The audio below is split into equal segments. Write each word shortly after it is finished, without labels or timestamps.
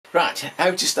Right,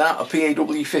 how to start a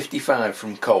p.a.w 55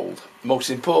 from cold. The most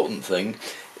important thing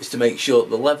is to make sure that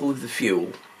the level of the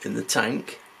fuel in the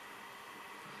tank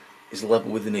is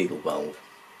level with the needle valve.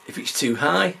 If it's too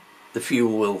high, the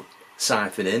fuel will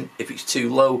siphon in. If it's too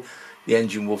low, the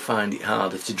engine will find it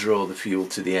harder to draw the fuel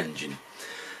to the engine.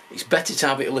 It's better to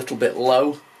have it a little bit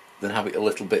low than have it a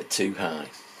little bit too high.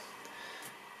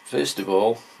 First of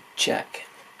all, check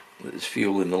that there's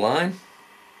fuel in the line.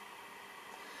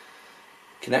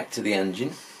 Connect to the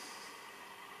engine.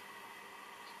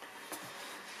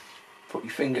 Put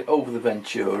your finger over the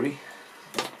venturi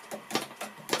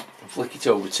and flick it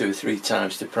over 2 or 3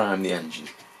 times to prime the engine.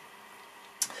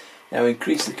 Now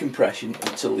increase the compression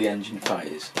until the engine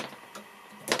fires.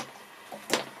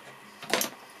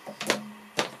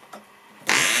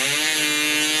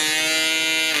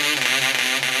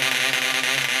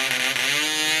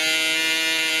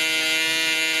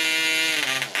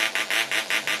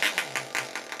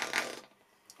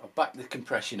 Back the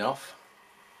compression off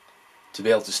to be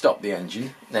able to stop the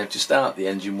engine. Now to start the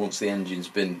engine, once the engine's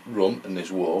been run and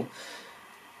is warm,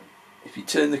 if you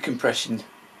turn the compression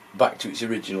back to its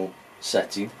original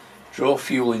setting, draw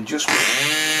fuel in just so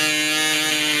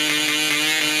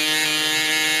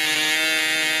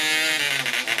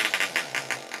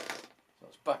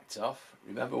it's backed off.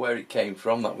 Remember where it came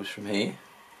from, that was from here.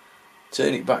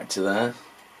 Turn it back to there,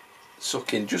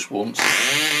 suck in just once.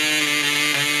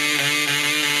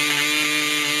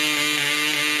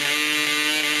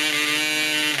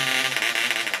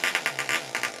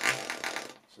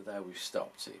 There we've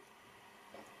stopped it.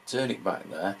 Turn it back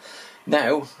there.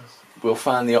 Now we'll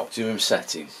find the optimum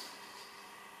setting.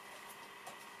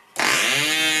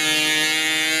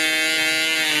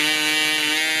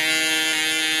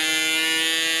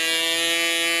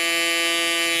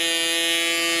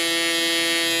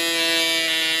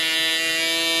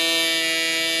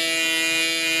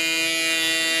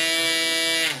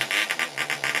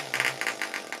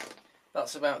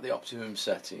 That's about the optimum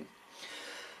setting.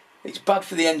 It's bad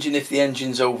for the engine if the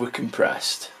engine's over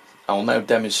compressed. I'll now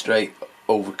demonstrate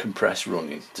over compressed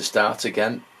running. To start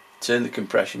again, turn the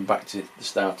compression back to the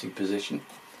starting position.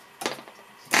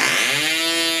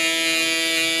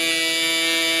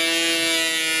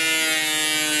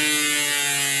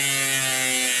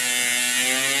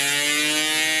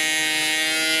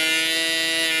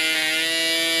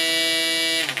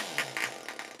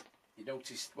 You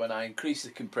noticed when I increased the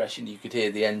compression you could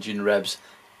hear the engine revs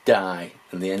die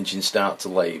and the engine start to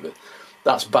labour.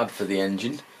 That's bad for the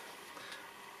engine.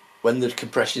 When the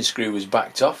compression screw was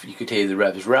backed off, you could hear the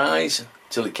revs rise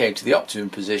till it came to the optimum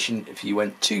position. If you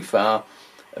went too far,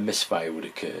 a misfire would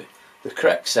occur. The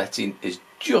correct setting is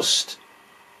just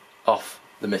off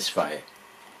the misfire.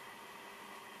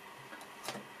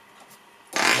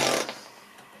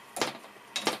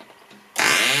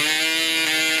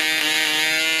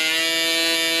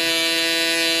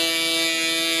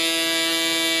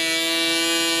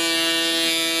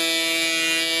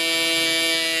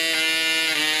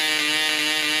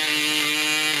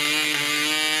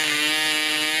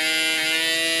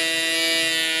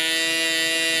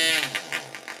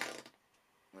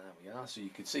 So you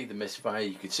could see the misfire,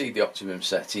 you could see the optimum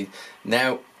setting.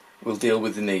 Now we'll deal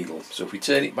with the needle. So if we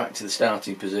turn it back to the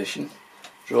starting position,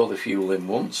 draw the fuel in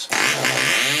once.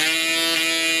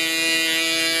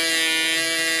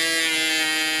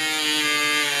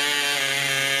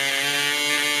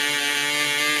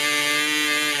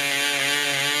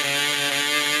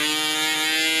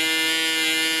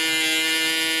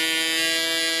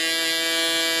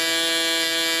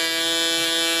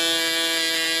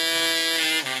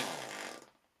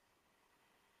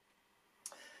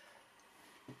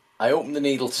 I opened the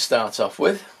needle to start off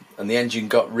with and the engine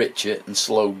got richer and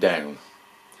slowed down.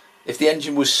 If the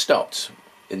engine was stopped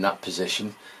in that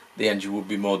position, the engine would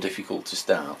be more difficult to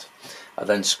start. I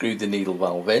then screwed the needle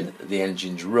valve in, the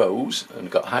engines rose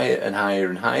and got higher and higher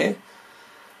and higher,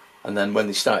 and then when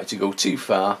they started to go too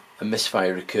far, a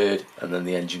misfire occurred and then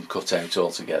the engine cut out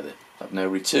altogether. I've now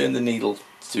returned the needle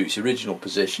to its original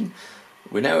position.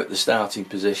 We're now at the starting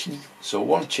position, so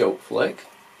one choke flick.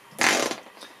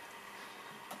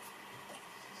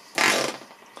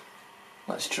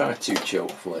 Let's try 2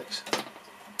 choke flicks.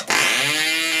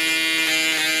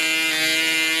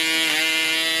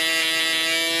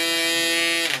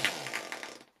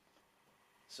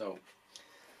 So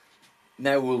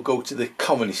now we'll go to the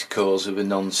commonest cause of a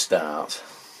non-start.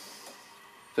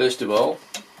 First of all,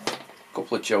 a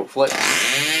couple of choke flicks.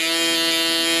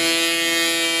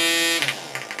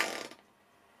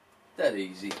 Dead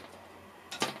easy.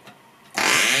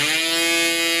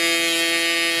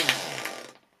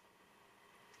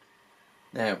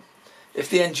 Now, if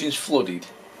the engine's flooded,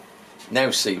 Now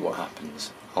see what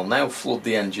happens. I'll now flood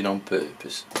the engine on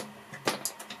purpose.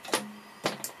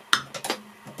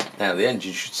 Now the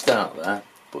engine should start there,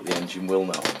 but the engine will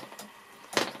not.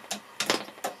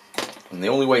 And the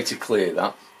only way to clear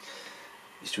that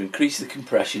is to increase the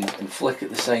compression and flick at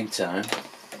the same time.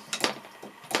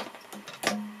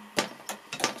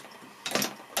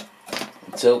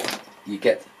 Until you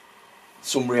get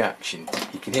some reaction.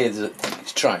 You can hear that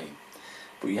it's trying,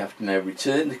 but you have to now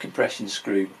return the compression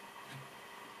screw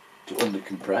to under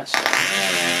compress.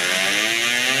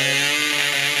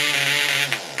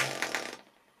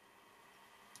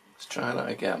 Let's try that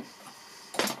again.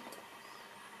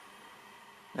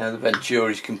 Now the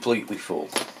Venturi is completely full.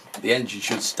 The engine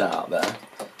should start there,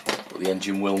 but the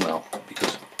engine will not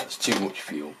because there's too much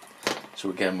fuel. So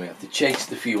again, we have to chase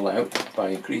the fuel out by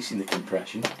increasing the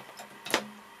compression.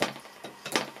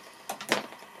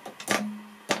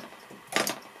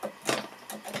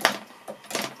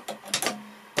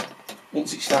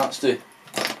 Once it starts to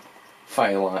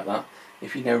fire like that,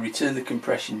 if you now return the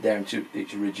compression down to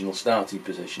its original starting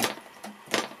position,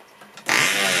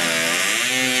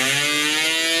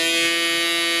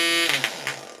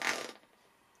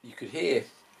 you could hear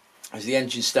as the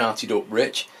engine started up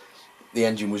rich, the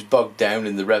engine was bogged down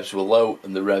and the revs were low,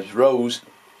 and the revs rose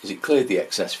as it cleared the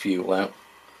excess fuel out,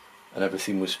 and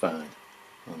everything was fine.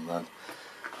 And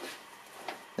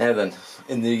now then,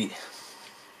 in the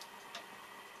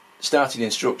starting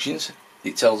instructions,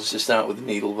 it tells us to start with the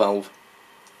needle valve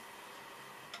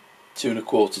 2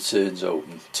 1/4 turns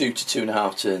open, 2 to 2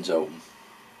 1/2 turns open,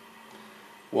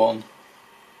 1,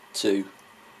 2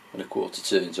 1/4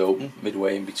 turns open,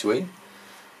 midway in between.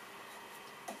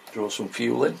 Draw some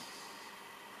fuel in,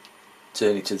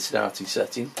 turn it to the starting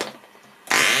setting.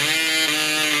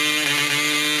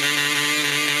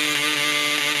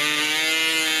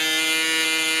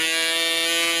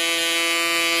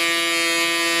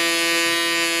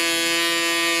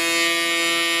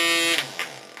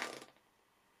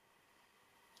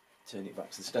 Turn it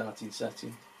back to the starting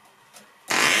setting.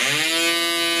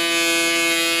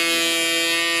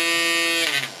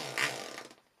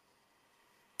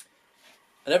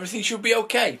 And everything should be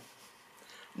okay.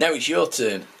 Now it's your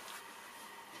turn.